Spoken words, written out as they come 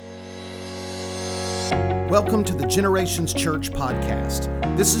Welcome to the Generations Church podcast.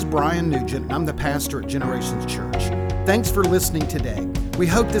 This is Brian Nugent, and I'm the pastor at Generations Church. Thanks for listening today. We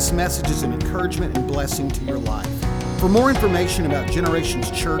hope this message is an encouragement and blessing to your life. For more information about Generations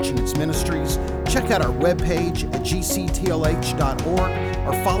Church and its ministries, check out our webpage at gctlh.org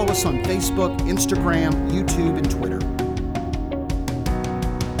or follow us on Facebook, Instagram, YouTube, and Twitter.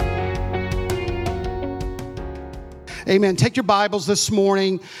 Amen. Take your Bibles this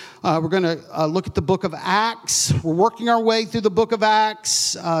morning. We're going to look at the book of Acts. We're working our way through the book of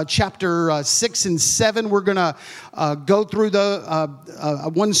Acts, chapter 6 and 7. We're going to go through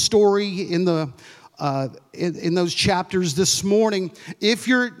the one story in the in those chapters this morning. If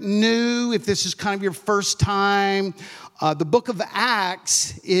you're new, if this is kind of your first time, the book of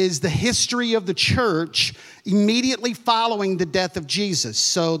Acts is the history of the church immediately following the death of Jesus.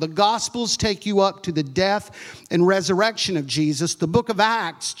 So the Gospels take you up to the death and resurrection of Jesus. The book of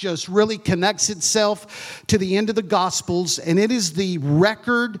Acts just really connects itself to the end of the Gospels, and it is the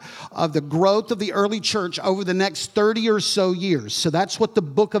record of the growth of the early church over the next 30 or so years. So that's what the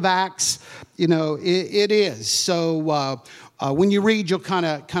book of Acts, it is. So when you read, you'll kind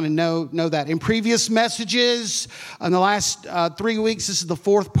of know that. In previous messages, in the last 3 weeks, this is the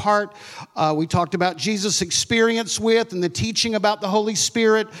fourth part. We talked about Jesus' experience with and the teaching about the Holy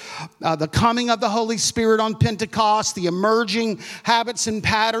Spirit, the coming of the Holy Spirit on Pentecost, the emerging habits and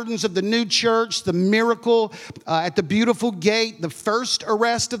patterns of the new church, the miracle at the beautiful gate, the first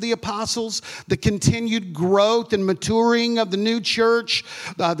arrest of the apostles, the continued growth and maturing of the new church.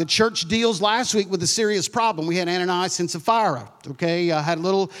 The church deals last week with a serious problem. We had Ananias and Sapphira. Okay, had a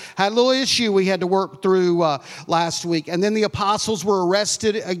little issue we had to work through last week, and then the apostles were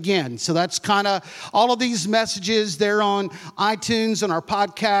arrested again. So that's kind of all of these messages. They're on iTunes, on our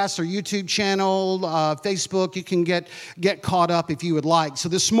podcast, our YouTube channel, Facebook. You can get caught up if you would like. So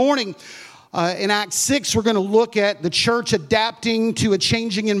this morning, in Acts 6, we're going to look at the church adapting to a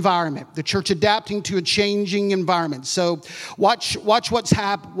changing environment. The church adapting to a changing environment. So watch what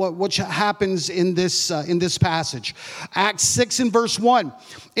happens in this passage. Acts 6 and verse 1.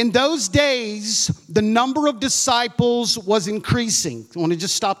 In those days, the number of disciples was increasing. I want to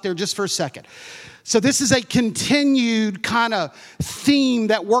just stop there just for a second. So this is a continued kind of theme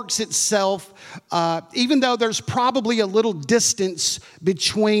that works itself, even though there's probably a little distance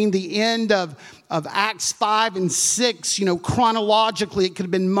between the end of Acts 5 and 6, chronologically, it could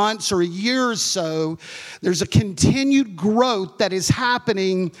have been months or a year or so. There's a continued growth that is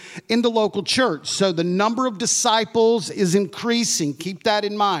happening in the local church. So the number of disciples is increasing. Keep that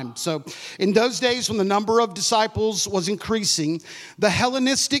in mind. So in those days when the number of disciples was increasing, the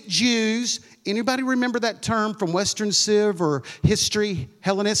Hellenistic Jews, anybody remember that term from Western Civ or history?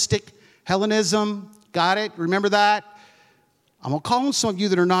 Hellenism, got it? Remember that? I'm going to call on some of you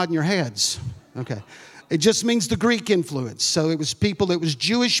that are nodding your heads. Okay. It just means the Greek influence. So it was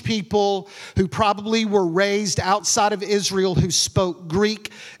Jewish people who probably were raised outside of Israel who spoke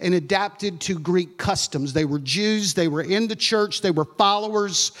Greek and adapted to Greek customs. They were Jews. They were in the church. They were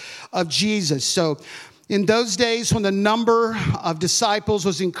followers of Jesus. So in those days when the number of disciples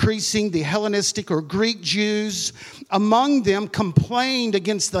was increasing, the Hellenistic or Greek Jews among them complained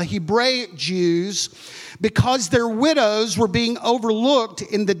against the Hebraic Jews because their widows were being overlooked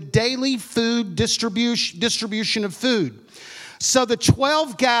in the daily food distribution of food. So the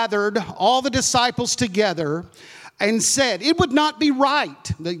 12 gathered all the disciples together and said, it would not be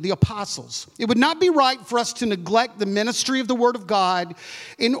right, the apostles, it would not be right for us to neglect the ministry of the Word of God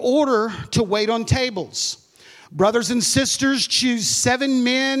in order to wait on tables. Brothers and sisters, choose 7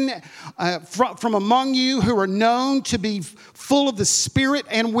 men from among you who are known to be full of the Spirit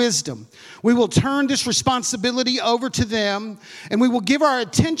and wisdom. We will turn this responsibility over to them, and we will give our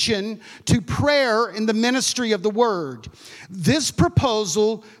attention to prayer in the ministry of the Word. This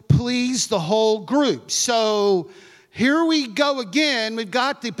proposal pleased the whole group. So here we go again. We've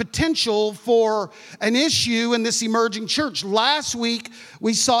got the potential for an issue in this emerging church. Last week,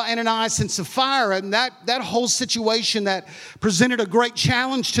 we saw Ananias and Sapphira, and that whole situation that presented a great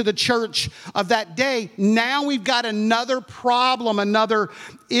challenge to the church of that day. Now we've got another problem, another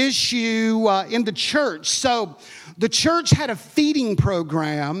issue in the church. So the church had a feeding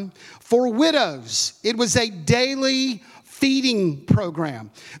program for widows. It was a daily feeding program.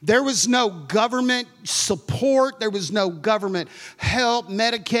 There was no government support. There was no government help,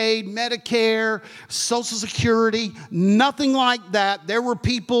 Medicaid, Medicare, Social Security, nothing like that. There were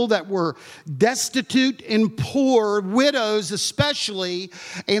people that were destitute and poor, widows especially,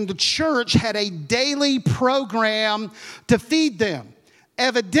 and the church had a daily program to feed them.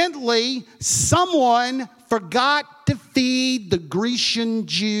 Evidently, someone forgot to feed the Grecian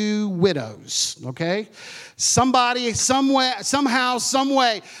Jew widows, okay? Somebody, somewhere, somehow, some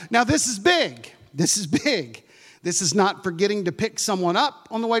way. Now, this is big. This is big. This is not forgetting to pick someone up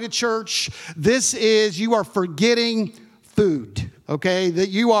on the way to church. This is you are forgetting food, okay? That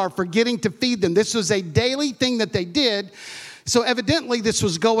you are forgetting to feed them. This was a daily thing that they did. So evidently this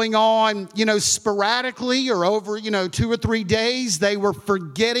was going on, sporadically or over, 2 or 3 days. They were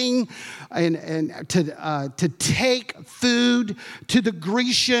forgetting and to take food to the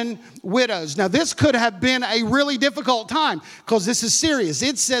Grecian widows. Now this could have been a really difficult time because this is serious.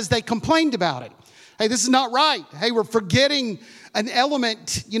 It says they complained about it. Hey, this is not right. Hey, we're forgetting an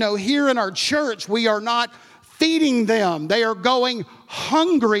element, here in our church. We are not feeding them. They are going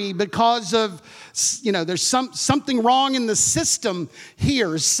hungry because of, there's something wrong in the system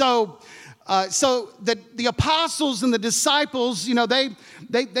here. So the apostles and the disciples,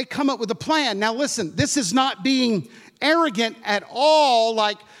 they come up with a plan. Now listen, this is not being arrogant at all,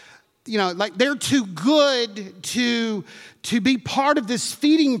 like they're too good to be part of this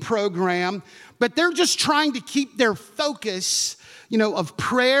feeding program, but they're just trying to keep their focus, of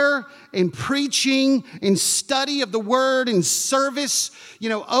prayer and preaching and study of the word and service,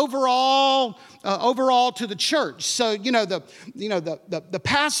 overall to the church. So, the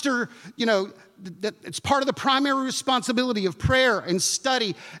pastor, it's part of the primary responsibility of prayer and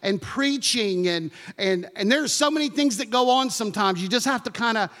study and preaching and there's so many things that go on sometimes. You just have to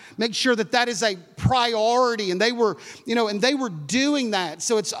kind of make sure that is a priority. And they were, they were doing that.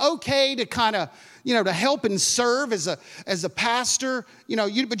 So it's okay to kind of, to help and serve as a pastor,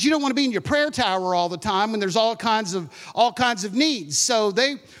 but you don't want to be in your prayer tower all the time when there's all kinds of needs. So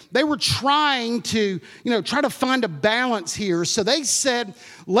they were trying to, try to find a balance here. So they said,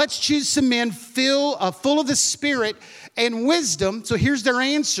 let's choose some men full of the Spirit and wisdom. So here's their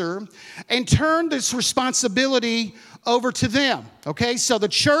answer, and turn this responsibility over to them. Okay, so the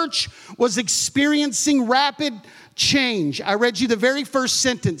church was experiencing rapid change. I read you the very first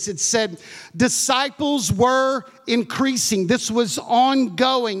sentence. It said, disciples were increasing. This was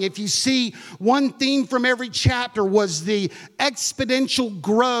ongoing. If you see, one theme from every chapter was the exponential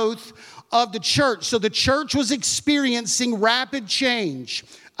growth of the church. So the church was experiencing rapid change.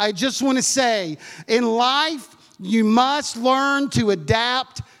 I just want to say, in life, you must learn to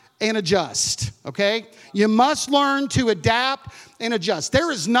adapt and adjust, okay? You must learn to adapt and adjust. There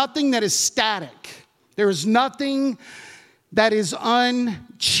is nothing that is static. There is nothing that is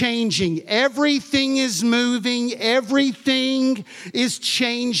unchanging. Everything is moving. Everything is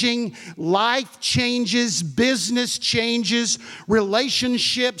changing. Life changes. Business changes.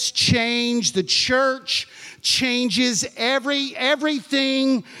 Relationships change. The church changes.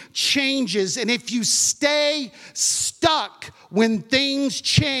 Everything changes. And if you stay stuck when things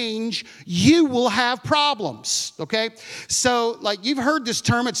change, you will have problems, okay? So, you've heard this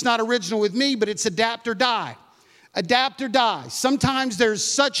term. It's not original with me, but it's adapt or die. Adapt or die. Sometimes there's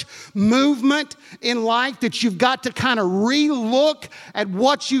such movement in life that you've got to kind of re-look at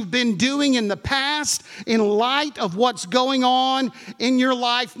what you've been doing in the past in light of what's going on in your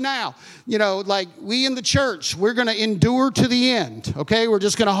life now. We in the church, we're going to endure to the end, okay? We're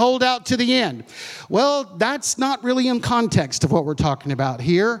just going to hold out to the end. Well, that's not really in context of what we're talking about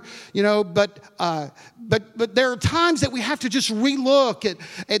here, but there are times that we have to just re-look at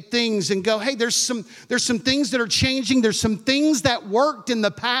things and go, hey, there's some things that are changing. There's some things that worked in the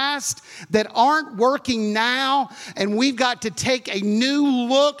past that aren't working now, and we've got to take a new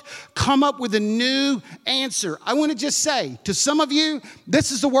look, come up with a new answer. I want to just say to some of you,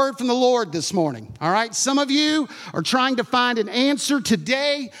 this is the word from the Lord this morning, all right? Some of you are trying to find an answer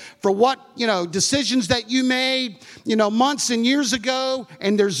today for what, decisions that you made, months and years ago,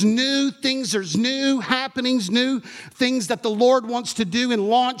 and there's new things, there's new happenings, new things that the Lord wants to do and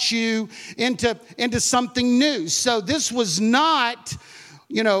launch you into something new. So this was not,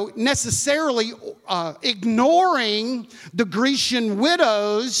 necessarily ignoring the Grecian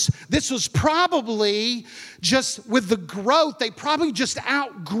widows. This was probably just with the growth. They probably just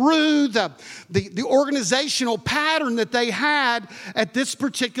outgrew the organizational pattern that they had at this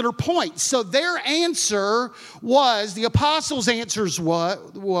particular point. So their answer was, the apostles' answers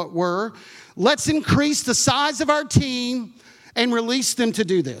were, let's increase the size of our team and release them to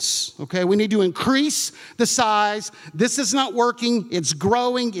do this, okay? We need to increase the size. This is not working. It's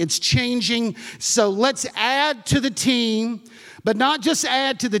growing. It's changing. So let's add to the team, but not just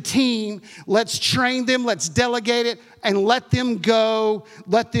add to the team. Let's train them. Let's delegate it and let them go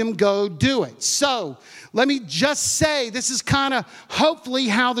do it. So let me just say, this is kind of hopefully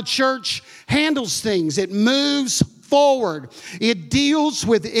how the church handles things. It moves forward. It deals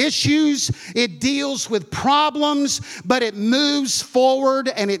with issues, it deals with problems, but it moves forward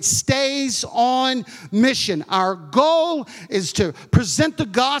and it stays on mission. Our goal is to present the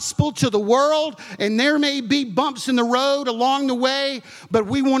gospel to the world, and there may be bumps in the road along the way, but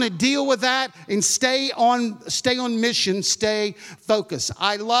we want to deal with that and stay on mission, stay focused.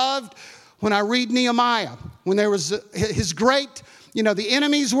 I loved when I read Nehemiah, when there was his great, the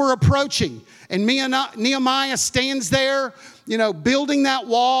enemies were approaching, and Nehemiah stands there, building that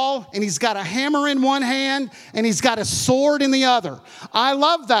wall, and he's got a hammer in one hand, and he's got a sword in the other. I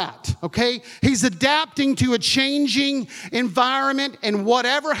love that, okay? He's adapting to a changing environment, and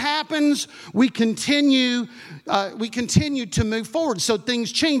whatever happens, we continue to move forward. So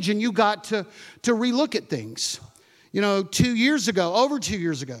things change, and you got to relook at things. Over 2 years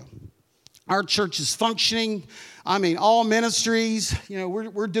ago, our church is functioning. All ministries,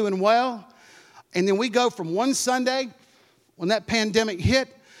 we're doing well. And then we go from one Sunday, when that pandemic hit,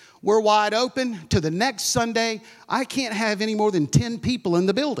 we're wide open, to the next Sunday, I can't have any more than 10 people in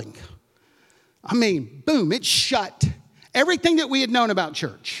the building. Boom, it's shut. Everything that we had known about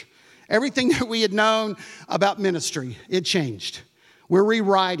church, everything that we had known about ministry, it changed. We're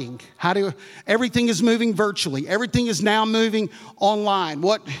rewriting. Everything is moving virtually. Everything is now moving online.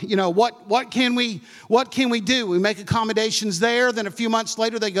 What can we do? We make accommodations there. Then a few months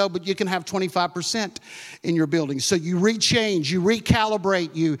later they go, but you can have 25% in your building. So you rechange, you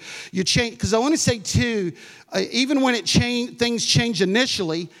recalibrate, you change. Because I want to say too, even when things change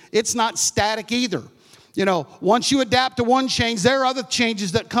initially, it's not static either. Once you adapt to one change, there are other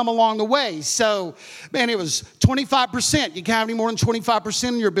changes that come along the way. So, it was 25%. You can't have any more than 25%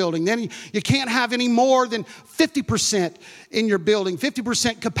 in your building. Then you can't have any more than 50% in your building,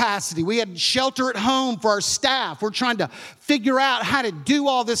 50% capacity. We had shelter at home for our staff. We're trying to figure out how to do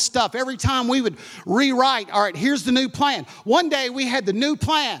all this stuff. Every time we would rewrite, all right, here's the new plan. One day we had the new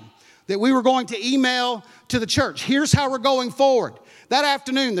plan that we were going to email to the church. Here's how we're going forward. That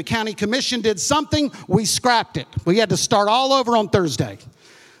afternoon, the county commission did something. We scrapped it. We had to start all over on Thursday.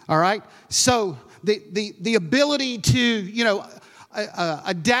 All right? So the ability to,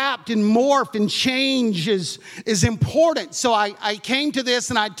 adapt and morph and change is important. So I came to this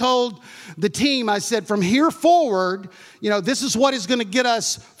and I told the team, I said, from here forward, this is what is going to get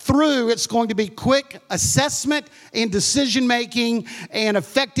us through. It's going to be quick assessment and decision making and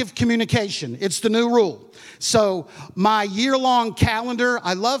effective communication. It's the new rule. So my year-long calendar,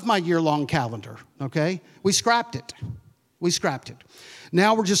 I love my year-long calendar, okay? We scrapped it.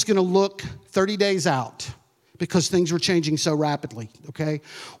 Now we're just going to look 30 days out because things were changing so rapidly, okay?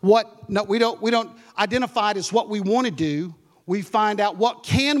 We don't identify it as what we want to do. We find out what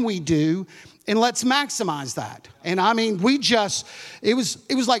can we do, and let's maximize that. And it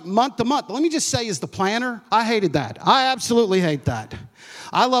was like month to month. Let me just say, as the planner, I hated that. I absolutely hate that.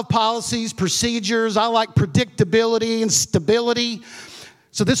 I love policies, procedures. I like predictability and stability.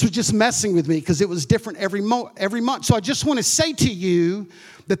 So this was just messing with me because it was different every month. So I just want to say to you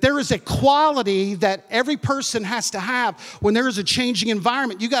that there is a quality that every person has to have when there is a changing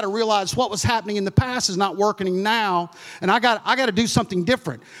environment. You got to realize what was happening in the past is not working now, and I got to do something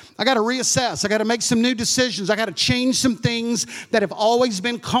different. I got to reassess. I got to make some new decisions. I got to change some things that have always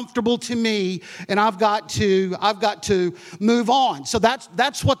been comfortable to me, and I've got to move on. So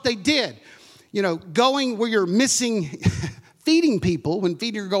that's what they did. Going where you're missing. Feeding people, when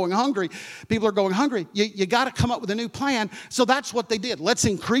people are going hungry, you got to come up with a new plan. So that's what they did. Let's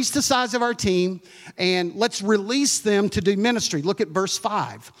increase the size of our team and let's release them to do ministry. Look at verse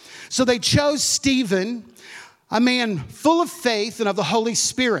 5. So they chose Stephen, a man full of faith and of the Holy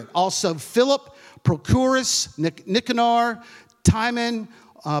Spirit. Also Philip, Prochorus, Nicanor, Timon,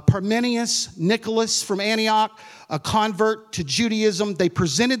 Parmenius, Nicholas from Antioch, a convert to Judaism. They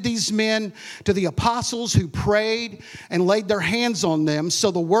presented these men to the apostles who prayed and laid their hands on them.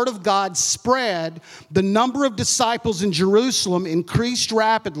 So the word of God spread. The number of disciples in Jerusalem increased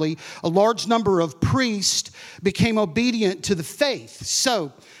rapidly. A large number of priests became obedient to the faith.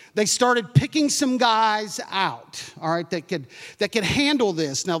 So they started picking some guys out, all right, that could handle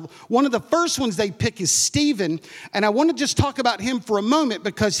this. Now, one of the first ones they pick is Stephen, and I want to just talk about him for a moment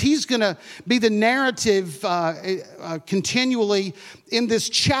because he's going to be the narrative continually in this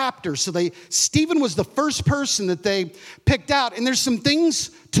chapter. So Stephen was the first person that they picked out, and there's some things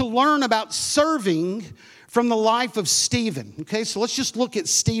to learn about serving from the life of Stephen. Okay, so let's just look at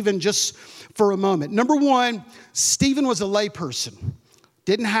Stephen just for a moment. Number one, Stephen was a layperson.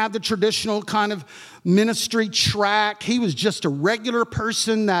 Didn't have the traditional kind of ministry track. He was just a regular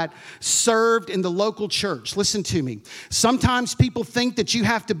person that served in the local church. Listen to me. Sometimes people think that you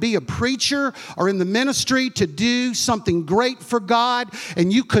have to be a preacher or in the ministry to do something great for God,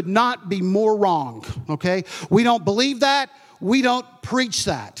 and you could not be more wrong, okay? We don't believe that. We don't preach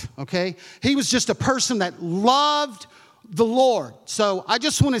that, okay? He was just a person that loved the Lord. So I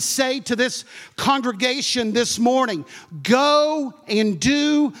just want to say to this congregation this morning, go and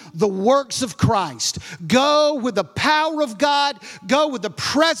do the works of Christ. Go with the power of God. Go with the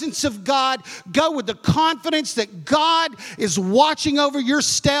presence of God. Go with the confidence that God is watching over your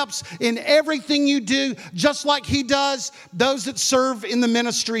steps in everything you do, just like He does those that serve in the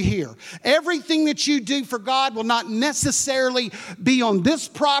ministry here. Everything that you do for God will not necessarily be on this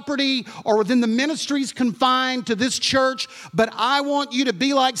property or within the ministries confined to this church, but I want you to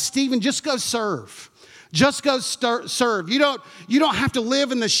be like Stephen. Just go serve. Just go serve. You don't have to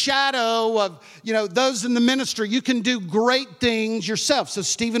live in the shadow of, those in the ministry. You can do great things yourself. So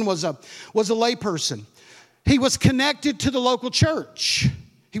Stephen was a layperson. He was connected to the local church.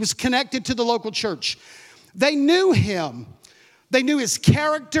 He was connected to the local church. They knew him. They knew his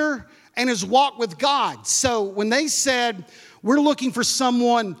character and his walk with God. So when they said, we're looking for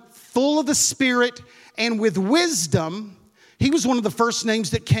someone full of the Spirit and with wisdom, he was one of the first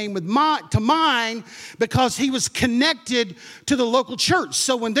names that came to mind because he was connected to the local church.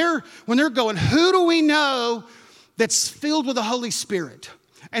 So when they're going, who do we know that's filled with the Holy Spirit?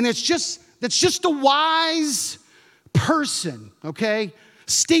 And that's just a wise person, okay?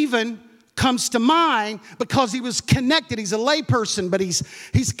 Stephen comes to mind because he was connected. He's a layperson, but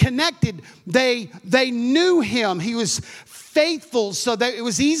he's connected. They knew him. He was faithful, so that it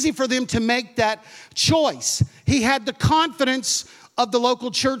was easy for them to make that choice. He had the confidence of the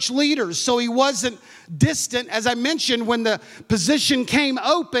local church leaders, so he wasn't distant. As I mentioned, when the position came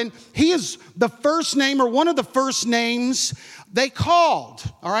open, he is the first name or one of the first names they called,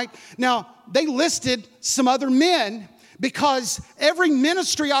 all right? Now, they listed some other men because every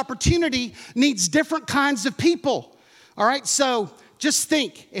ministry opportunity needs different kinds of people, all right? So just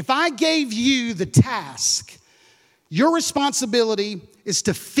think, if I gave you the task, your responsibility is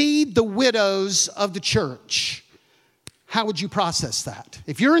to feed the widows of the church, how would you process that?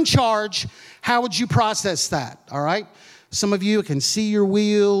 If you're in charge, how would you process that, all right? Some of you can see your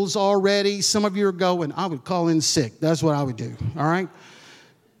wheels already. Some of you are going, I would call in sick. That's what I would do, all right?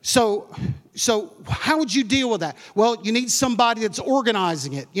 So how would you deal with that? Well, you need somebody that's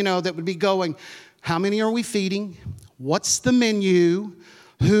organizing it, that would be going, how many are we feeding? What's the menu?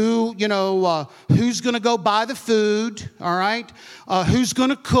 Who's going to go buy the food, all right? Who's going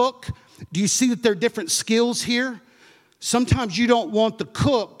to cook? Do you see that there are different skills here? Sometimes you don't want the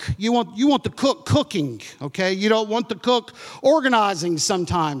cook. You want the cook cooking, okay? You don't want the cook organizing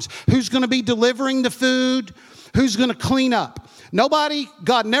sometimes. Who's going to be delivering the food? Who's going to clean up?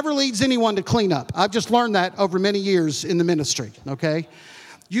 God never leads anyone to clean up. I've just learned that over many years in the ministry, okay?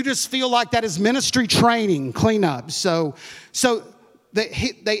 You just feel like that is ministry training, clean up. So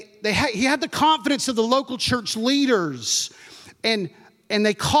he had the confidence of the local church leaders, and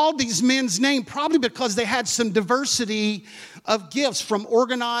they called these men's name probably because they had some diversity of gifts, from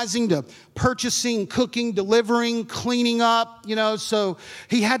organizing to purchasing, cooking, delivering, cleaning up, so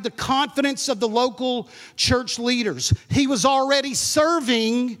he had the confidence of the local church leaders. He was already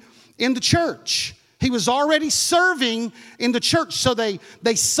serving in the church. So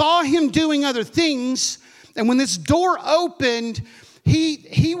they saw him doing other things, and when this door opened,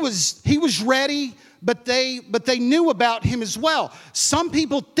 he was ready, but they knew about him as well. Some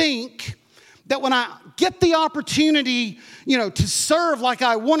people think that when I get the opportunity, to serve like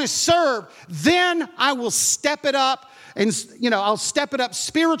I want to serve, then I will step it up, and I'll step it up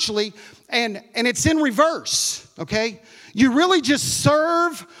spiritually, and it's in reverse, okay? You really just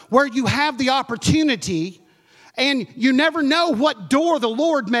serve where you have the opportunity, and you never know what door the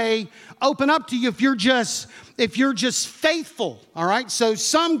Lord may open up to you if you're just faithful, all right? So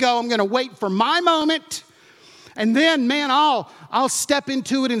some go, I'm going to wait for my moment, and then, man, I'll step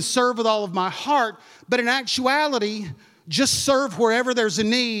into it and serve with all of my heart. But in actuality, just serve wherever there's a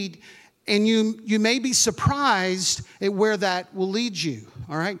need, and you may be surprised at where that will lead you,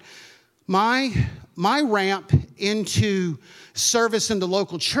 all right? My ramp into service in the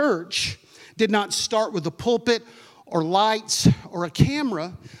local church did not start with a pulpit or lights or a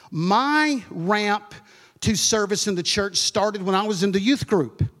camera. My ramp to service in the church started when I was in the youth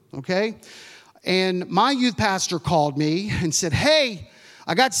group, okay? And my youth pastor called me and said, hey,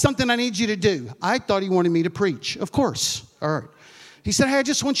 I got something I need you to do. I thought he wanted me to preach. Of course. All right. He said, hey, I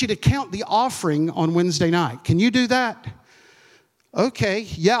just want you to count the offering on Wednesday night. Can you do that? Okay,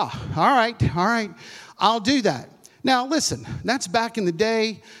 yeah, all right. I'll do that. Now, listen, that's back in the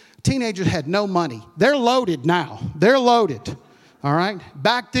day. Teenagers had no money. They're loaded now. They're loaded, all right?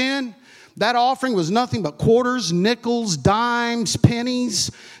 Back then, that offering was nothing but quarters, nickels, dimes,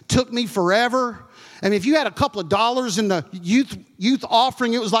 pennies. Took me forever. I mean, if you had a couple of dollars in the youth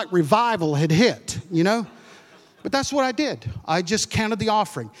offering, it was like revival had hit, you know? But that's what I did. I just counted the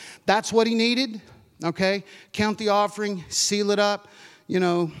offering. That's what he needed, okay? Count the offering, seal it up, you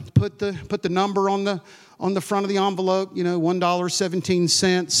know, put the number on the front of the envelope, you know,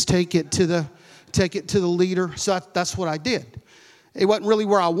 $1.17, take it to the leader. So that's what I did. It wasn't really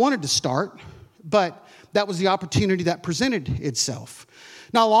where I wanted to start, but that was the opportunity that presented itself.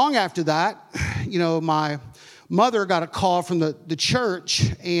 Not long after that, you know, my mother got a call from the church,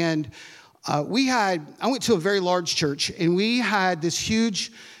 and I went to a very large church, and we had this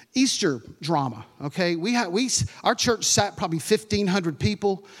huge Easter drama, okay? Our church sat probably 1,500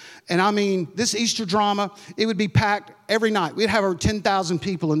 people, and I mean, this Easter drama, it would be packed every night. We'd have over 10,000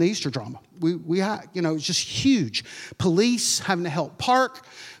 people in the Easter drama. We had, you know, it's just huge. Police having to help park.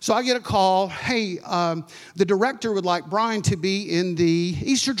 So I get a call, hey, the director would like Brian to be in the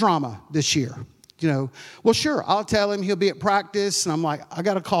Easter drama this year. You know, well, sure, I'll tell him he'll be at practice. And I'm like, I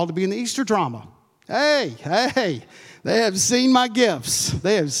got a call to be in the Easter drama. Hey, they have seen my gifts.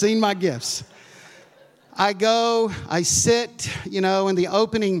 I go, I sit, you know, in the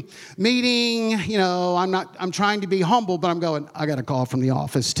opening meeting, you know, I'm trying to be humble, but I'm going, I got a call from the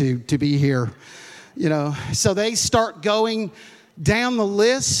office to be here, you know. So they start going down the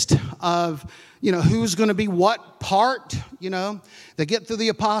list of, you know, who's going to be what part, you know. They get through the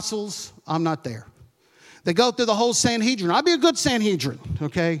apostles, I'm not there. They go through the whole Sanhedrin. I'd be a good Sanhedrin,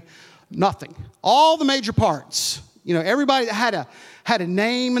 okay? Nothing. All the major parts, you know, everybody that had a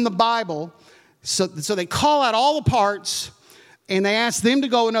name in the Bible. So they call out all the parts, and they ask them to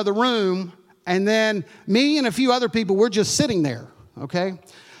go in another room, and then me and a few other people, we're just sitting there, okay?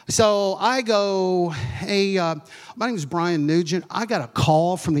 So I go, hey, my name is Brian Nugent. I got a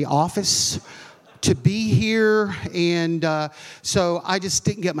call from the office to be here, and so I just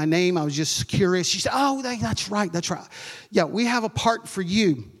didn't get my name. I was just curious. She said, oh, that's right. Yeah, we have a part for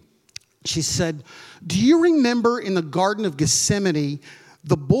you. She said, do you remember in the Garden of Gethsemane,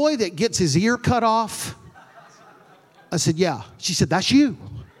 the boy that gets his ear cut off? I said, yeah. She said, that's you.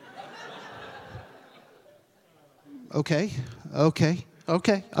 Okay.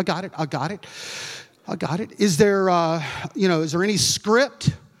 I got it. Is there, is there any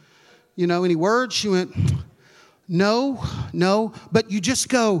script? You know, any words? She went, no. But you just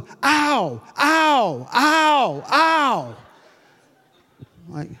go, ow.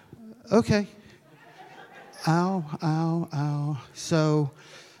 Like, okay. Ow. So,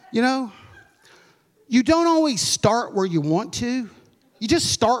 you know, you don't always start where you want to. You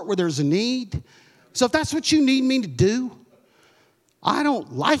just start where there's a need. So if that's what you need me to do, I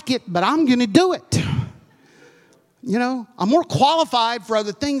don't like it, but I'm going to do it. You know, I'm more qualified for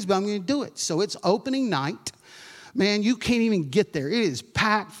other things, but I'm going to do it. So it's opening night. Man, you can't even get there. It is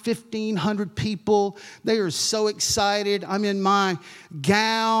packed, 1,500 people. They are so excited. I'm in my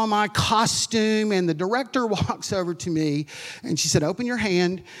gown, my costume, and the director walks over to me, and she said, open your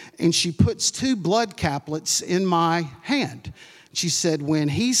hand, and she puts 2 blood caplets in my hand. She said, when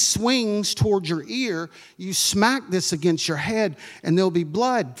he swings towards your ear, you smack this against your head, and there'll be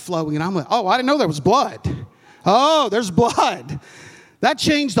blood flowing. And I'm like, oh, I didn't know there was blood. Oh, there's blood. That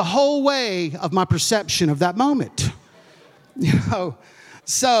changed the whole way of my perception of that moment. You know,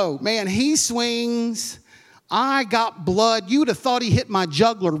 so, man, he swings. I got blood. You would have thought he hit my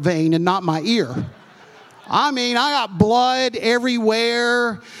jugular vein and not my ear. I mean, I got blood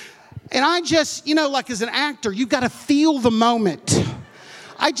everywhere. And I just, you know, like as an actor, you got to feel the moment.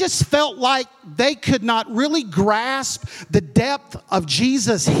 I just felt like they could not really grasp the depth of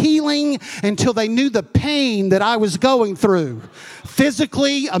Jesus' healing until they knew the pain that I was going through.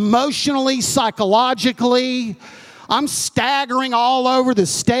 Physically, emotionally, psychologically. I'm staggering all over the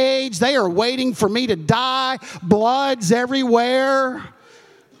stage. They are waiting for me to die. Blood's everywhere.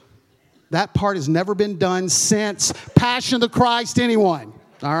 That part has never been done since Passion of the Christ, anyone.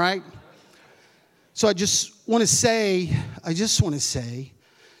 All right? So I just want to say,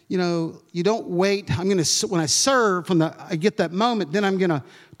 you know, you don't wait. When I serve, I get that moment, then I'm going to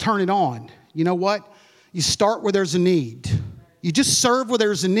turn it on. You know what? You start where there's a need. You just serve where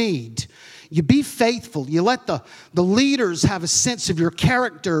there's a need. You be faithful. You let the leaders have a sense of your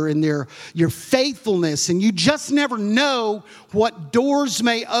character and your faithfulness. And you just never know what doors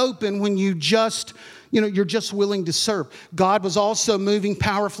may open when you're just willing to serve. God was also moving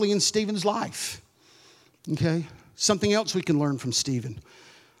powerfully in Stephen's life. Okay? Something else we can learn from Stephen.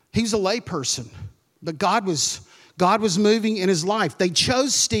 He's a layperson, but God was moving in his life. They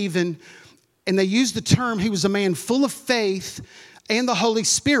chose Stephen, and they used the term, he was a man full of faith and the Holy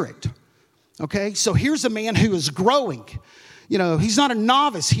Spirit. Okay, so here's a man who is growing. You know, he's not a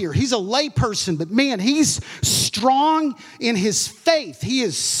novice here. He's a layperson, but man, he's strong in his faith. He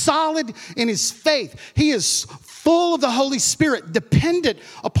is solid in his faith. He is full of the Holy Spirit, dependent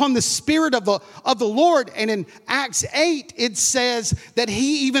upon the Spirit of the Lord. And in Acts 8, it says that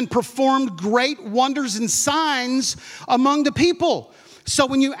he even performed great wonders and signs among the people. So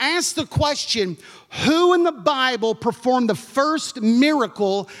when you ask the question, who in the Bible performed the first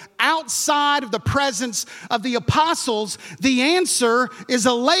miracle outside of the presence of the apostles? The answer is a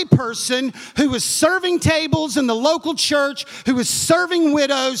layperson who was serving tables in the local church, who was serving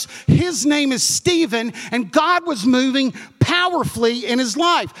widows. His name is Stephen, and God was moving powerfully in his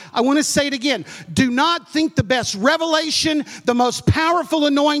life. I want to say it again. Do not think the best revelation, the most powerful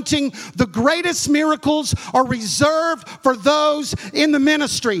anointing, the greatest miracles are reserved for those in the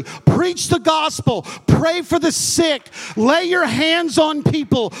ministry. Preach the gospel. Pray for the sick. Lay your hands on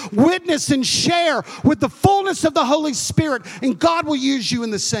people. Witness and share with the fullness of the Holy Spirit, and God will use you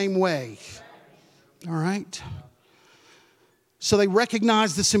in the same way. All right? So they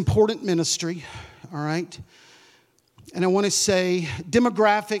recognize this important ministry. All right? And I want to say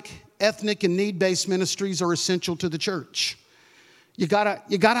demographic, ethnic, and need-based ministries are essential to the church. You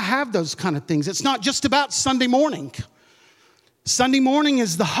gotta have those kind of things. It's not just about Sunday morning. Sunday morning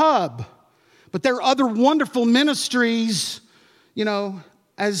is the hub, but there are other wonderful ministries, you know,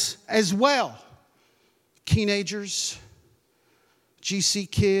 as well. Teenagers, GC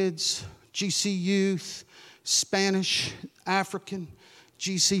kids, GC youth, Spanish, African,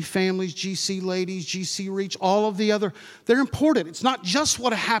 GC families, GC ladies, GC reach, all of the other, they're important. It's not just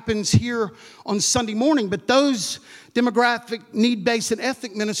what happens here on Sunday morning, but those demographic, need-based, and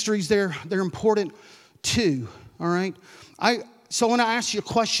ethnic ministries, they're important too, all right? So I want to ask you a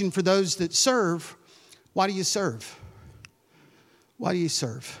question for those that serve. Why do you serve? Why do you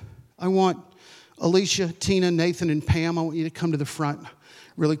serve? I want Alicia, Tina, Nathan, and Pam, I want you to come to the front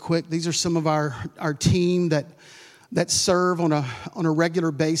really quick. These are some of our team that serve on a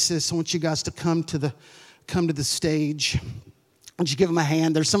regular basis. I want you guys to come to the stage. Why don't you give them a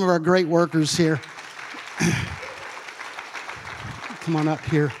hand? There's some of our great workers here. Come on up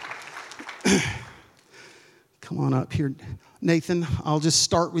here. Come on up here. Nathan, I'll just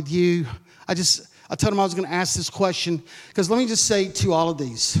start with you. I told him I was going to ask this question because let me just say to all of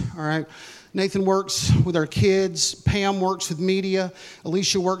these, all right? Nathan works with our kids. Pam works with media.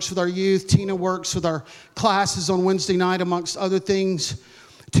 Alicia works with our youth. Tina works with our classes on Wednesday night, amongst other things.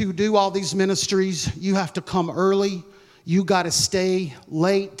 To do all these ministries, you have to come early. You got to stay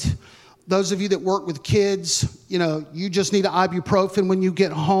late. Those of you that work with kids, you know, you just need an ibuprofen when you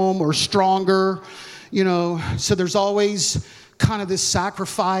get home or stronger, you know. So there's always kind of this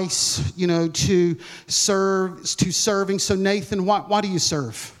sacrifice, you know, to serving. So Nathan, why do you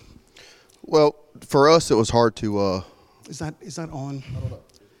serve? Well, for us, it was hard to... Is that on? I don't know.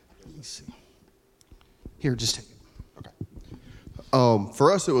 Let me see. Here, just take it. Okay.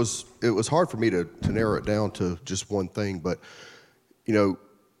 For us, it was hard for me to narrow it down to just one thing. But, you know,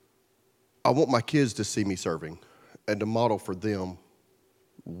 I want my kids to see me serving and to model for them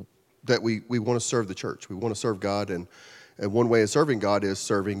that we want to serve the church. We want to serve God. And one way of serving God is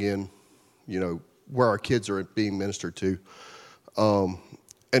serving in, you know, where our kids are being ministered to.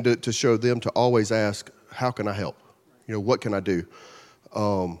 And to show them to always ask, how can I help? You know, what can I do?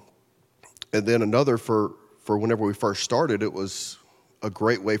 And then another for whenever we first started, it was a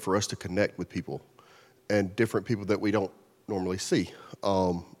great way for us to connect with people and different people that we don't normally see.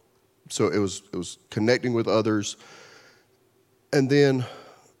 So it was connecting with others. And then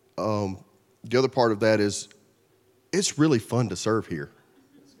the other part of that is it's really fun to serve here.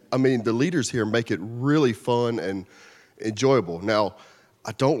 I mean, the leaders here make it really fun and enjoyable. Now,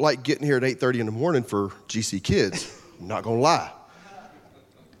 I don't like getting here at 8:30 in the morning for GC kids. I'm not going to lie.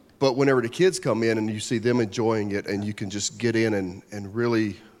 But whenever the kids come in and you see them enjoying it and you can just get in and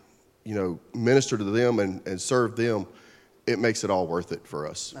really, you know, minister to them and serve them, it makes it all worth it for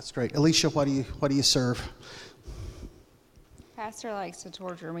us. That's great. Alicia, why do you serve? Pastor likes to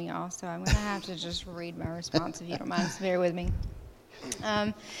torture me also. I'm going to have to just read my response if you don't mind. So bear with me.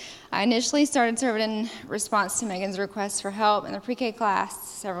 I initially started serving in response to Megan's request for help in the pre-K class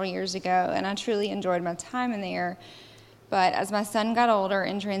several years ago, and I truly enjoyed my time in there. But as my son got older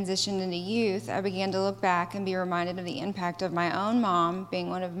and transitioned into youth, I began to look back and be reminded of the impact of my own mom being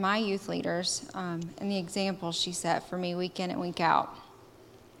one of my youth leaders and the example she set for me week in and week out.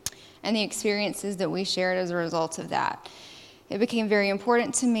 and the experiences that we shared as a result of that. It became very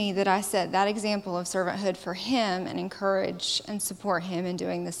important to me that I set that example of servanthood for him and encourage and support him in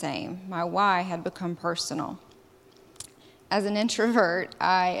doing the same. My why had become personal. As an introvert,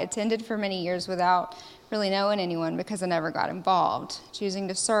 I attended for many years without really knowing anyone because I never got involved. Choosing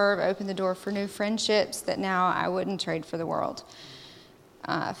to serve opened the door for new friendships that now I wouldn't trade for the world.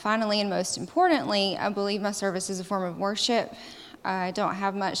 Finally, and most importantly, I believe my service is a form of worship. I don't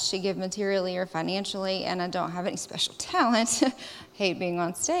have much to give materially or financially, and I don't have any special talent. Hate being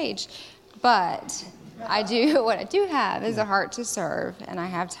on stage. But what I do have is a heart to serve, and I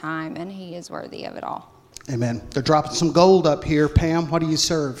have time, and he is worthy of it all. Amen. They're dropping some gold up here. Pam, what do you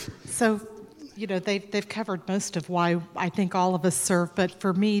serve? So, they've covered most of why I think all of us serve, but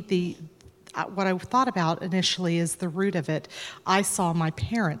for me, what I thought about initially is the root of it. I saw my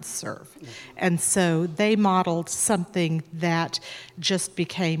parents serve, and so they modeled something that just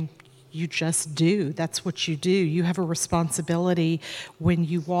became, you just do. That's what you do. You have a responsibility when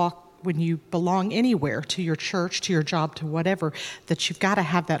you belong anywhere, to your church, to your job, to whatever, that you've got to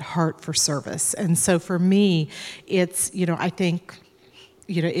have that heart for service. And so for me, it's, I think,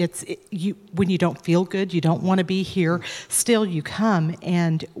 when you don't feel good, you don't want to be here, still you come,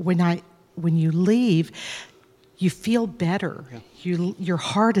 and when you leave, you feel better. Yeah. Your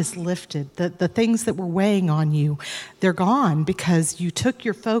heart is lifted. The things that were weighing on you, they're gone because you took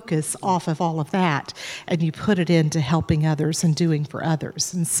your focus off of all of that and you put it into helping others and doing for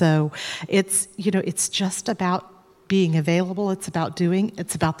others. And so it's just about being available. It's about doing.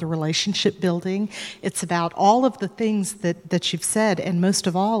 It's about the relationship building. It's about all of the things that you've said. And most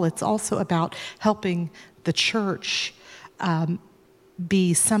of all, it's also about helping the church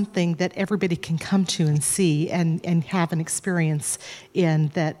be something that everybody can come to and see and have an experience in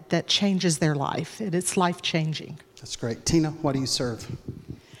that changes their life. It's life-changing. That's great. Tina, what do you serve?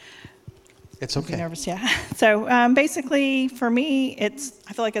 It's okay. I'm nervous, yeah. So basically, for me, I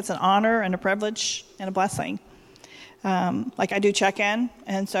feel like it's an honor and a privilege and a blessing. Like I do check-in,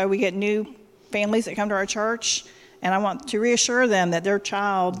 and so we get new families that come to our church, and I want to reassure them that their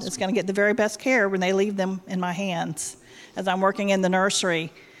child is going to get the very best care when they leave them in my hands. As I'm working in the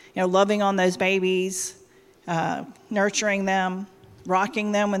nursery, loving on those babies, nurturing them,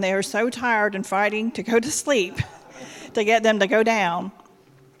 rocking them when they are so tired and fighting to go to sleep, to get them to go down.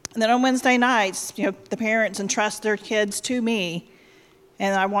 And then on Wednesday nights, the parents entrust their kids to me,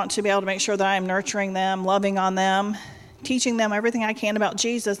 and I want to be able to make sure that I am nurturing them, loving on them, teaching them everything I can about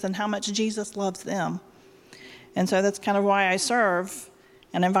Jesus and how much Jesus loves them. And so that's kind of why I serve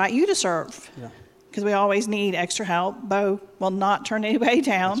and invite you to serve. Yeah. Because we always need extra help. Bo will not turn anybody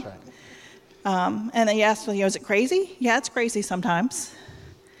down. That's right. And then you ask, is it crazy? Yeah, it's crazy sometimes,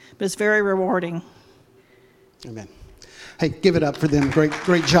 but it's very rewarding. Amen. Hey, give it up for them.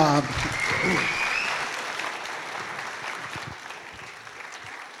 Great job.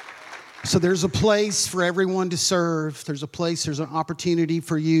 So there's a place for everyone to serve. There's an opportunity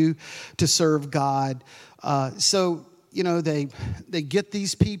for you to serve God. They get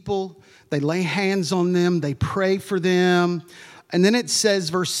these people, they lay hands on them, they pray for them. And then it says,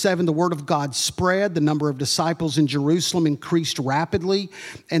 verse 7, the word of God spread, the number of disciples in Jerusalem increased rapidly,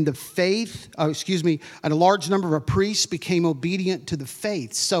 and and a large number of priests became obedient to the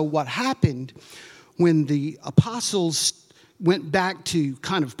faith. So what happened when the apostles went back to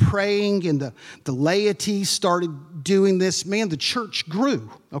kind of praying and the laity started doing this, man, the church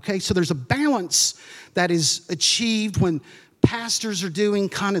grew, okay? So there's a balance that is achieved when pastors are doing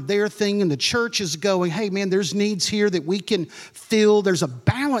kind of their thing and the church is going, hey, man, there's needs here that we can fill. There's a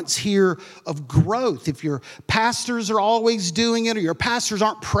balance here of growth. If your pastors are always doing it or your pastors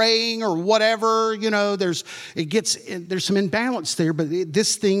aren't praying or whatever, there's some imbalance there, but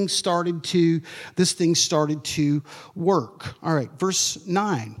this thing started to work. All right, verse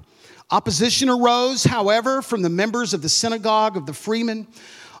 9. Opposition arose, however, from the members of the synagogue of the freemen,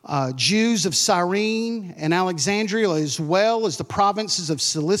 Jews of Cyrene and Alexandria, as well as the provinces of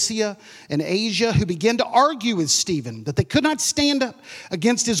Cilicia and Asia, who began to argue with Stephen that they could not stand up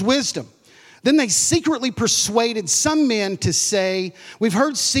against his wisdom. Then they secretly persuaded some men to say, we've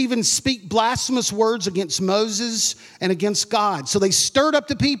heard Stephen speak blasphemous words against Moses and against God. So they stirred up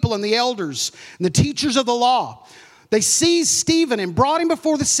the people and the elders and the teachers of the law. They seized Stephen and brought him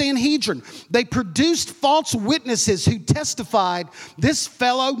before the Sanhedrin. They produced false witnesses who testified, this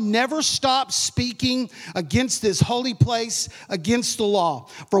fellow never stopped speaking against this holy place, against the law.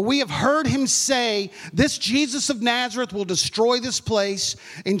 For we have heard him say, this Jesus of Nazareth will destroy this place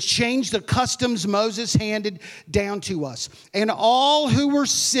and change the customs Moses handed down to us. And all who were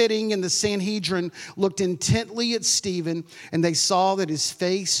sitting in the Sanhedrin looked intently at Stephen, and they saw that his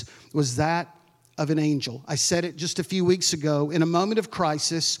face was that of an angel. I said it just a few weeks ago. In a moment of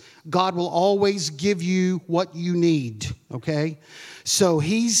crisis, God will always give you what you need, okay? So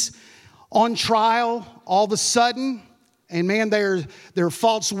he's on trial all of a sudden, and man, there are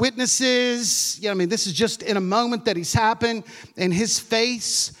false witnesses. Yeah, I mean, this is just in a moment that he's happened, and his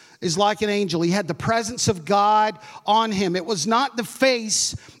face is like an angel. He had the presence of God on him. It was not the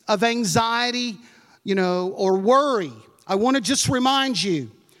face of anxiety, or worry. I want to just remind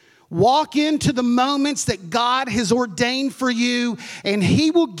you, walk into the moments that God has ordained for you, and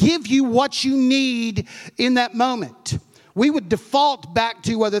he will give you what you need in that moment. We would default back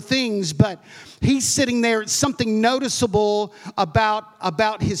to other things, but he's sitting there. It's something noticeable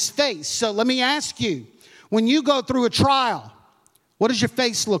about his face. So let me ask you, when you go through a trial, what does your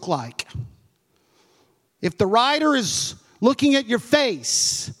face look like? If the writer is looking at your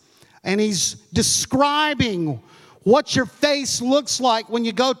face and he's describing what your face looks like when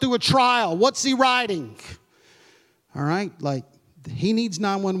you go through a trial, what's he writing? All right, like he needs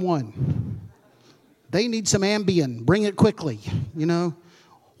 911. They need some Ambien. Bring it quickly,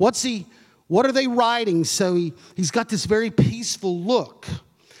 What are they writing? So he's got this very peaceful look.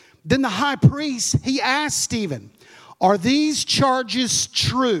 Then the high priest, he asked Stephen, are these charges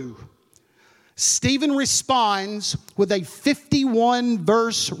true? Stephen responds with a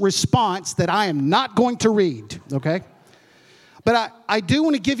 51-verse response that I am not going to read, okay? But I do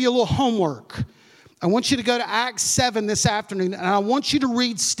want to give you a little homework. I want you to go to Acts 7 this afternoon, and I want you to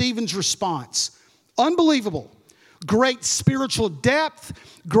read Stephen's response. Unbelievable. Great spiritual depth,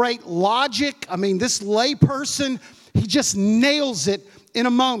 great logic. I mean, this layperson, he just nails it in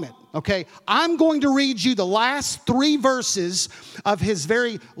a moment. Okay, I'm going to read you the last 3 verses of his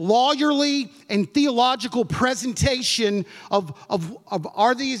very lawyerly and theological presentation of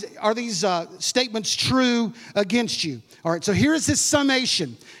are these statements true against you? All right, so here is his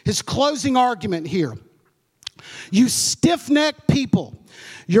summation, his closing argument here. You stiff-necked people,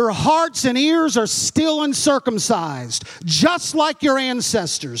 your hearts and ears are still uncircumcised, just like your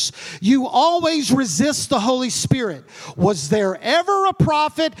ancestors. You always resist the Holy Spirit. Was there ever a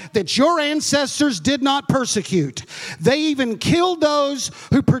prophet that your ancestors did not persecute? They even killed those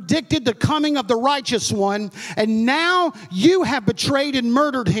who predicted the coming of the righteous one, and now you have betrayed and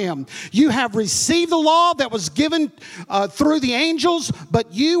murdered him. You have received the law that was given through the angels,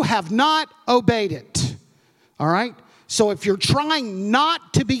 but you have not obeyed it. All right? So if you're trying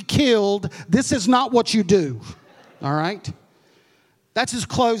not to be killed, this is not what you do. All right? That's his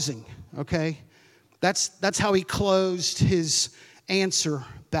closing, okay? That's how he closed his answer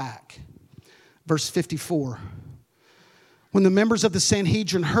back. Verse 54. When the members of the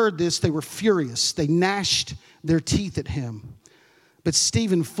Sanhedrin heard this, they were furious. They gnashed their teeth at him. But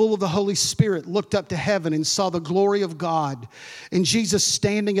Stephen, full of the Holy Spirit, looked up to heaven and saw the glory of God and Jesus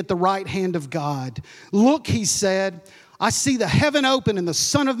standing at the right hand of God. Look, he said, I see the heaven open and the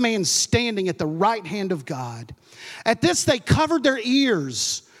Son of Man standing at the right hand of God. At this, they covered their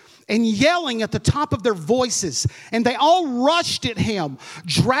ears and yelling at the top of their voices. And they all rushed at him,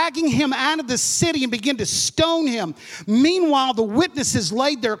 dragging him out of the city and began to stone him. Meanwhile, the witnesses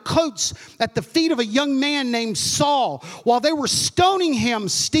laid their coats at the feet of a young man named Saul. While they were stoning him,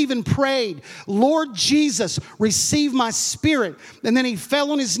 Stephen prayed, Lord Jesus, receive my spirit. And then he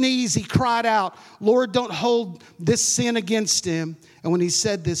fell on his knees. He cried out, Lord, don't hold this sin against him. And when he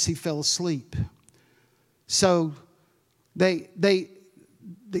said this, he fell asleep. So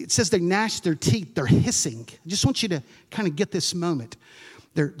it says they gnashed their teeth. They're hissing. I just want you to kind of get this moment.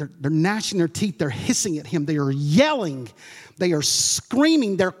 They're gnashing their teeth. They're hissing at him. They are yelling. They are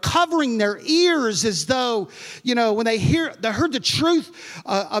screaming. They're covering their ears as though, when they heard the truth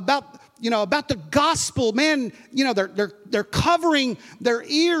about the gospel, man, they're covering their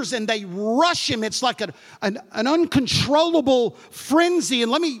ears and they rush him. It's like an uncontrollable frenzy.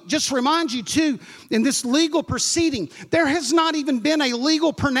 And let me just remind you too, in this legal proceeding, there has not even been a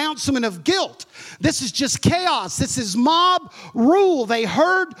legal pronouncement of guilt. This is just chaos. This is mob rule. They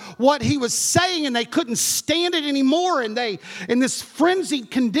heard what he was saying and they couldn't stand it anymore. And they, in this frenzied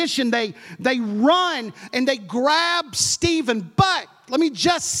condition, they run and they grab Stephen. But Let me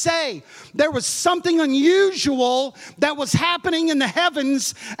just say, there was something unusual that was happening in the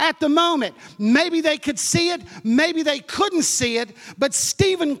heavens at the moment. Maybe they could see it, maybe they couldn't see it, but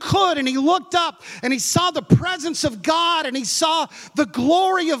Stephen could, and he looked up and he saw the presence of God, and he saw the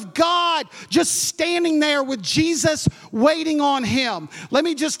glory of God just standing there with Jesus waiting on him. Let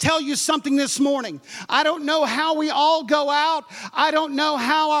me just tell you something this morning. I don't know how we all go out. I don't know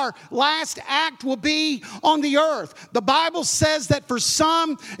how our last act will be on the earth. The Bible says that for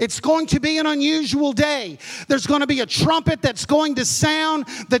some, it's going to be an unusual day. There's going to be a trumpet that's going to sound.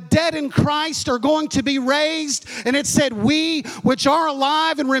 The dead in Christ are going to be raised. And it said, we which are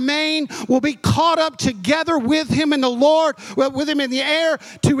alive and remain will be caught up together with him in the Lord, with him in the air,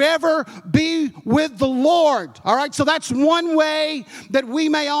 to ever be with the Lord. All right, so that's one way that we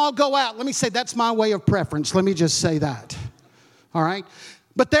may all go out. Let me say that's my way of preference. Let me just say that. All right?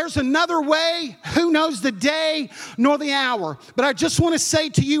 But there's another way. Who knows the day nor the hour? But I just want to say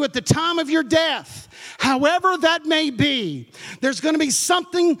to you, at the time of your death, however that may be, there's going to be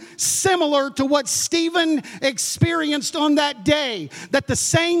something similar to what Stephen experienced on that day. That the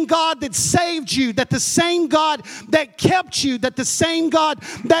same God that saved you, that the same God that kept you, that the same God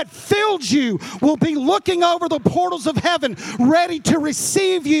that filled you will be looking over the portals of heaven, ready to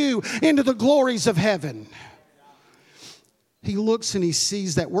receive you into the glories of heaven. He looks and he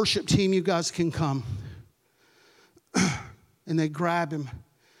sees that worship team. You guys can come. And they grab him.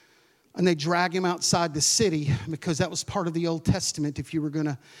 And they drag him outside the city, because that was part of the Old Testament. If you were going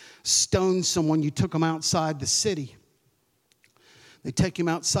to stone someone, you took them outside the city. They take him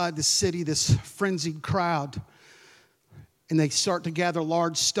outside the city, this frenzied crowd. And they start to gather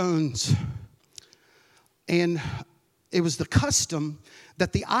large stones. And it was the custom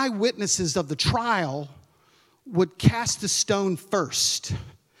that the eyewitnesses of the trial would cast the stone first.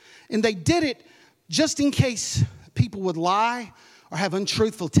 And they did it just in case people would lie or have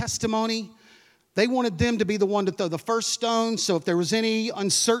untruthful testimony. They wanted them to be the one to throw the first stone. So if there was any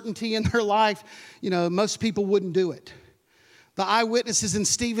uncertainty in their life, most people wouldn't do it. The eyewitnesses in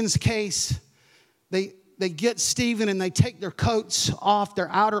Stephen's case, they get Stephen and they take their coats off, their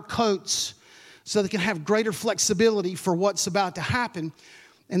outer coats, so they can have greater flexibility for what's about to happen.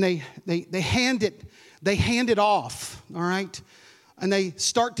 And they hand it off, all right? And they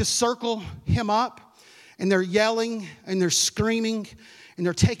start to circle him up, and they're yelling, and they're screaming, and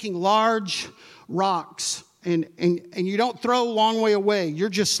they're taking large rocks. And you don't throw a long way away. You're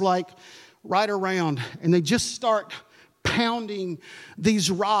just like right around. And they just start pounding these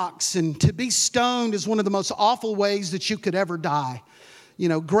rocks. And to be stoned is one of the most awful ways that you could ever die.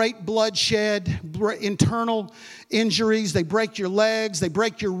 Great bloodshed, internal injuries. They break your legs, they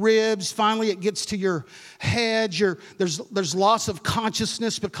break your ribs. Finally, it gets to your head. There's loss of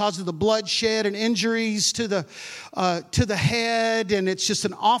consciousness because of the bloodshed and injuries to the head, and it's just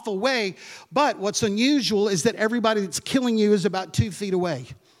an awful way. But what's unusual is that everybody that's killing you is about 2 feet away.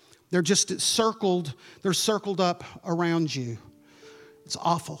 They're just circled. They're circled up around you. It's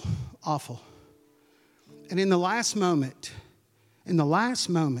awful, awful. And in the last moment,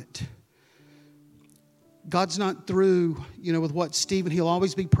 God's not through, with what Stephen, he'll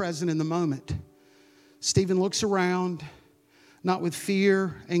always be present in the moment. Stephen looks around, not with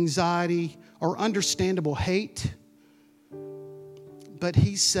fear, anxiety, or understandable hate, but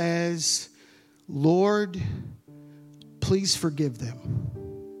he says, Lord, please forgive them.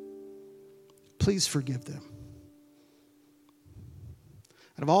 Please forgive them.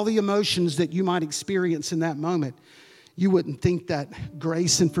 Out of all the emotions that you might experience in that moment, you wouldn't think that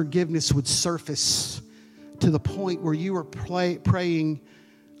grace and forgiveness would surface to the point where you are praying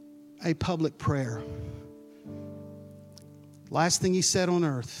a public prayer. Last thing he said on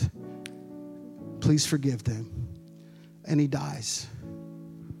earth, please forgive them. And he dies.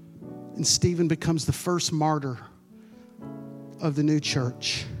 And Stephen becomes the first martyr of the new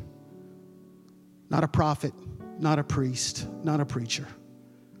church. Not a prophet, not a priest, not a preacher.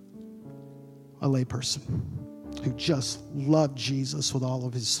 A layperson who just loved Jesus with all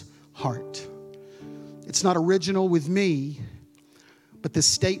of his heart. It's not original with me, but this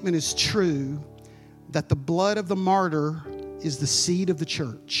statement is true that the blood of the martyr is the seed of the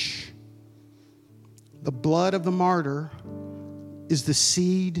church. The blood of the martyr is the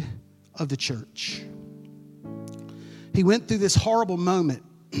seed of the church. He went through this horrible moment.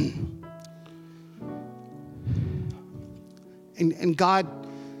 And God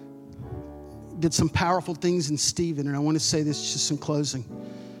did some powerful things in Stephen. And I want to say this just in closing.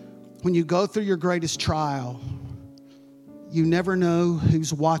 When you go through your greatest trial, you never know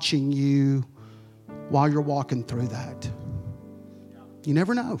who's watching you while you're walking through that. You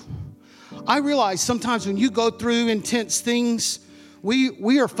never know. I realize sometimes when you go through intense things,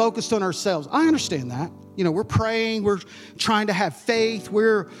 we are focused on ourselves. I understand that. You know, we're praying, we're trying to have faith,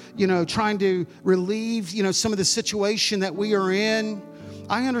 we're, you know, trying to relieve, you know, some of the situation that we are in.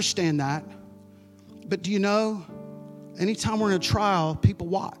 I understand that. But do you know, anytime we're in a trial, people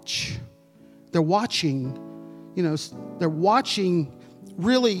watch. They're watching, you know, they're watching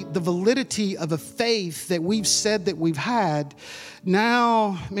really the validity of a faith that we've said that we've had.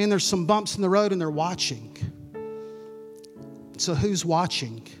 Now, man, there's some bumps in the road and they're watching. So who's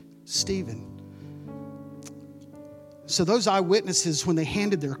watching? Stephen. So those eyewitnesses, when they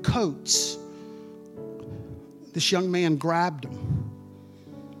handed their coats, this young man grabbed them.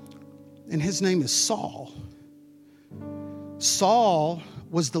 And his name is Saul. Saul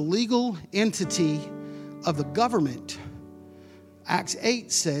was the legal entity of the government. Acts 8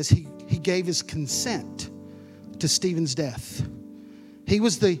 says he gave his consent to Stephen's death. He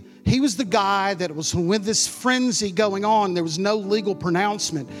was the guy that was with this frenzy going on. There was no legal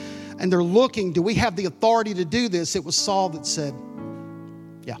pronouncement. And they're looking, do we have the authority to do this? It was Saul that said,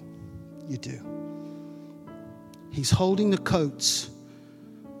 yeah, you do. He's holding the coats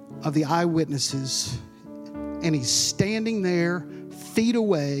of the eyewitnesses, and he's standing there feet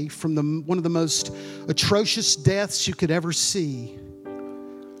away from one of the most atrocious deaths you could ever see.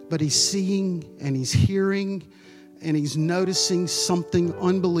 But he's seeing and he's hearing and he's noticing something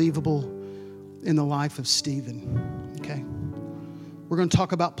unbelievable in the life of Stephen. Okay? We're going to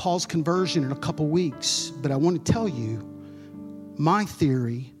talk about Paul's conversion in a couple weeks, but I want to tell you, my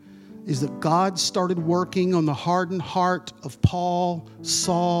theory is that God started working on the hardened heart of Paul,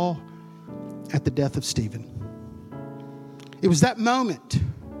 Saul, at the death of Stephen. It was that moment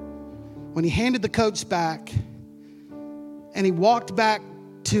when he handed the coats back and he walked back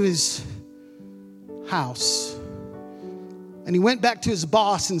to his house and he went back to his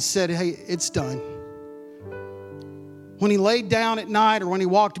boss and said, hey, it's done. When he laid down at night or when he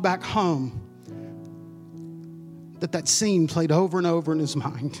walked back home, that scene played over and over in his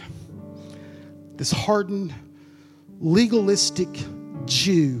mind. This hardened, legalistic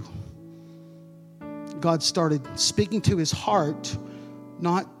Jew. God started speaking to his heart,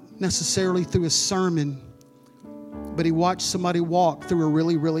 not necessarily through a sermon, but he watched somebody walk through a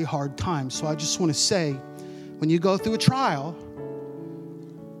really, really hard time. So I just want to say, when you go through a trial,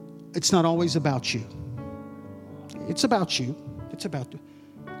 it's not always about you. It's about you. It's about you.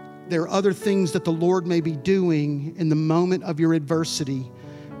 There are other things that the Lord may be doing in the moment of your adversity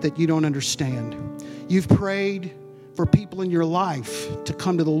that you don't understand. You've prayed for people in your life to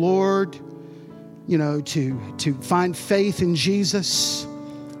come to the Lord, you know, to find faith in Jesus.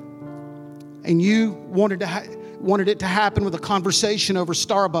 And you wanted it to happen with a conversation over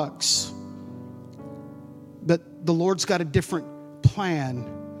Starbucks. But the Lord's got a different plan.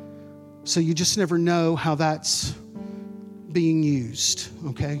 So you just never know how that's being used,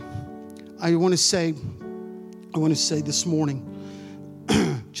 okay? I want to say this morning,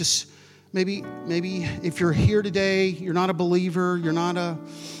 just maybe if you're here today, you're not a believer, you're not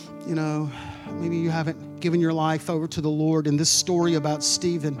maybe you haven't given your life over to the Lord. In this story about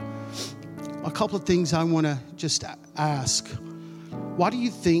Stephen, a couple of things I want to just ask. Why do you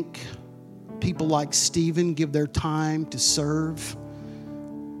think people like Stephen give their time to serve?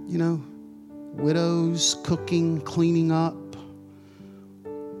 You know, widows, cooking, cleaning up.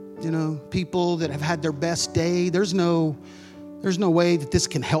 You know, people that have had their best day. There's no way that this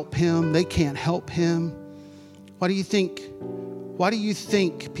can help him. They can't help him. Why do you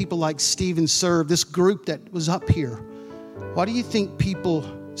think people like Stephen serve? This group that was up here. Why do you think people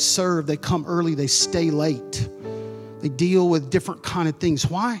serve? They come early, they stay late. They deal with different kind of things.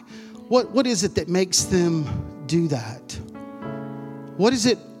 Why? What is it that makes them do that? What is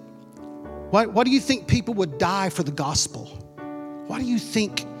it? Why do you think people would die for the gospel? Why do you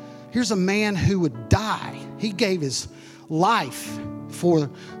think? Here's a man who would die. He gave his life for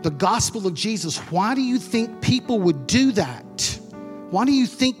the gospel of Jesus. Why do you think people would do that? Why do you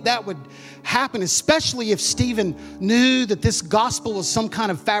think that would happen? Especially if Stephen knew that this gospel was some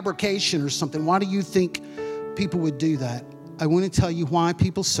kind of fabrication or something. Why do you think people would do that? I want to tell you why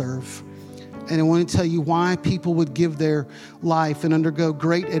people serve. And I want to tell you why people would give their life and undergo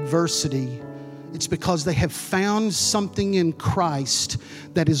great adversity. It's because they have found something in Christ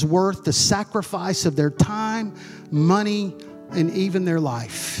that is worth the sacrifice of their time, money, and even their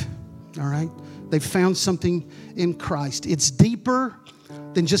life. All right? They've found something in Christ. It's deeper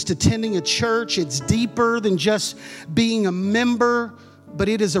than just attending a church. It's deeper than just being a member, but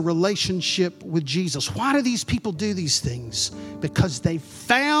it is a relationship with Jesus. Why do these people do these things? Because they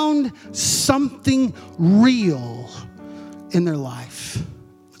found something real in their life.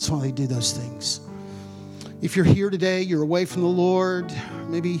 That's why they do those things. If you're here today, you're away from the Lord,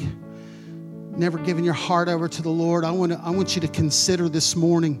 maybe never given your heart over to the Lord, I want you to consider this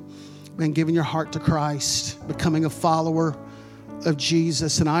morning, man, giving your heart to Christ, becoming a follower of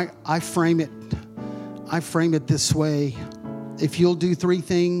Jesus. And I frame it this way. If you'll do three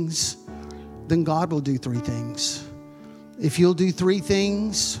things, then God will do three things. If you'll do three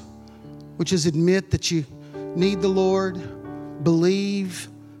things, which is admit that you need the Lord, believe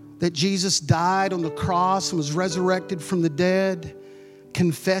that Jesus died on the cross and was resurrected from the dead,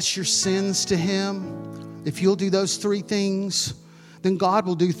 confess your sins to Him. If you'll do those three things, then God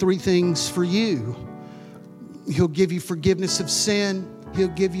will do three things for you. He'll give you forgiveness of sin. He'll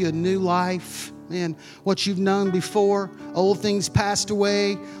give you a new life. Man, what you've known before, old things passed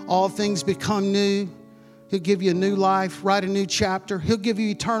away, all things become new. He'll give you a new life, write a new chapter. He'll give you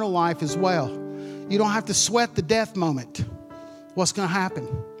eternal life as well. You don't have to sweat the death moment. What's going to happen?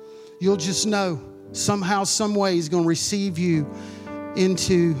 You'll just know somehow, some way He's going to receive you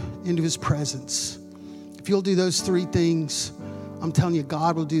into His presence. If you'll do those three things, I'm telling you,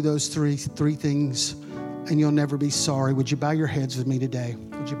 God will do those three things, and you'll never be sorry. Would you bow your heads with me today?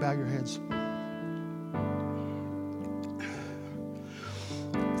 Would you bow your heads?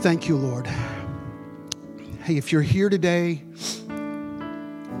 Thank you, Lord. Hey, if you're here today,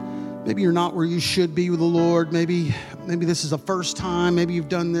 maybe you're not where you should be with the Lord. Maybe this is the first time. Maybe you've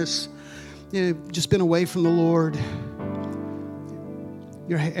done this, just been away from the Lord.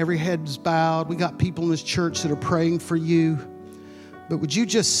 Every head's bowed. We got people in this church that are praying for you. But would you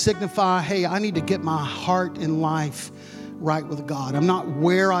just signify, hey, I need to get my heart and life right with God. I'm not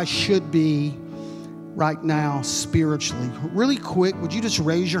where I should be right now spiritually. Really quick, would you just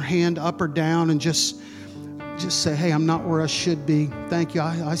raise your hand up or down and just say, hey, I'm not where I should be. Thank you.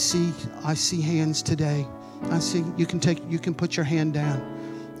 I see hands today. I see. You can put your hand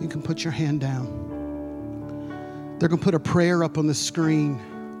down. You can put your hand down. They're going to put a prayer up on the screen.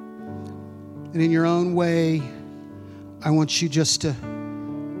 And in your own way, I want you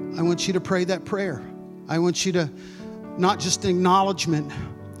to pray that prayer. I want you to, not just an acknowledgement,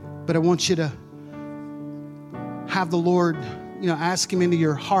 but I want you to have the Lord, ask Him into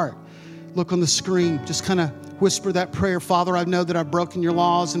your heart. Look on the screen. Just kind of whisper that prayer. Father, I know that I've broken your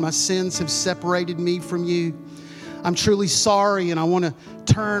laws and my sins have separated me from you. I'm truly sorry and I want to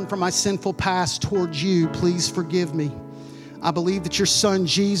turn from my sinful past towards you. Please forgive me. I believe that your Son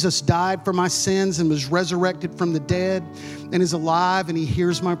Jesus died for my sins and was resurrected from the dead and is alive, and He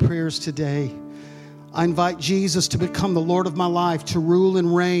hears my prayers today. I invite Jesus to become the Lord of my life, to rule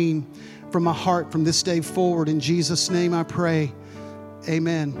and reign from my heart from this day forward. In Jesus' name I pray.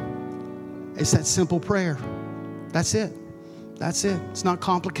 Amen. It's that simple prayer. That's it. That's it. It's not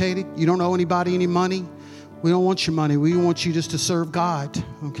complicated. You don't owe anybody any money. We don't want your money. We want you just to serve God,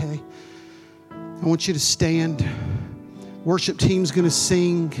 okay? I want you to stand. Worship team's going to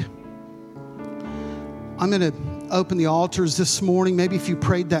sing. I'm going to open the altars this morning. Maybe if you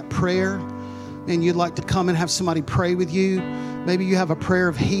prayed that prayer and you'd like to come and have somebody pray with you. Maybe you have a prayer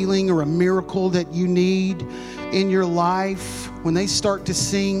of healing or a miracle that you need in your life. When they start to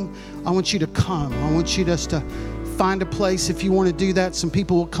sing, I want you to come. I want you just to find a place. If you want to do that, some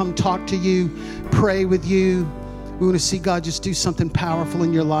people will come talk to you, pray with you. We want to see God just do something powerful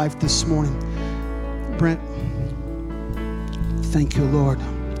in your life this morning. Brent, thank you, Lord.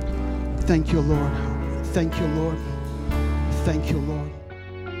 Thank you, Lord. Thank you, Lord. Thank you, Lord.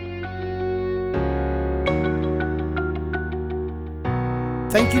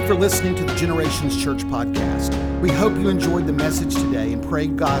 Thank you for listening to the Generations Church podcast. We hope you enjoyed the message today and pray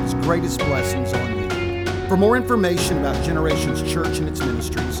God's greatest blessings on you. For more information about Generations Church and its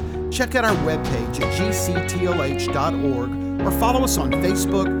ministries, check out our webpage at gctlh.org or follow us on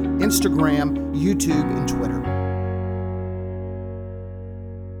Facebook, Instagram, YouTube, and Twitter.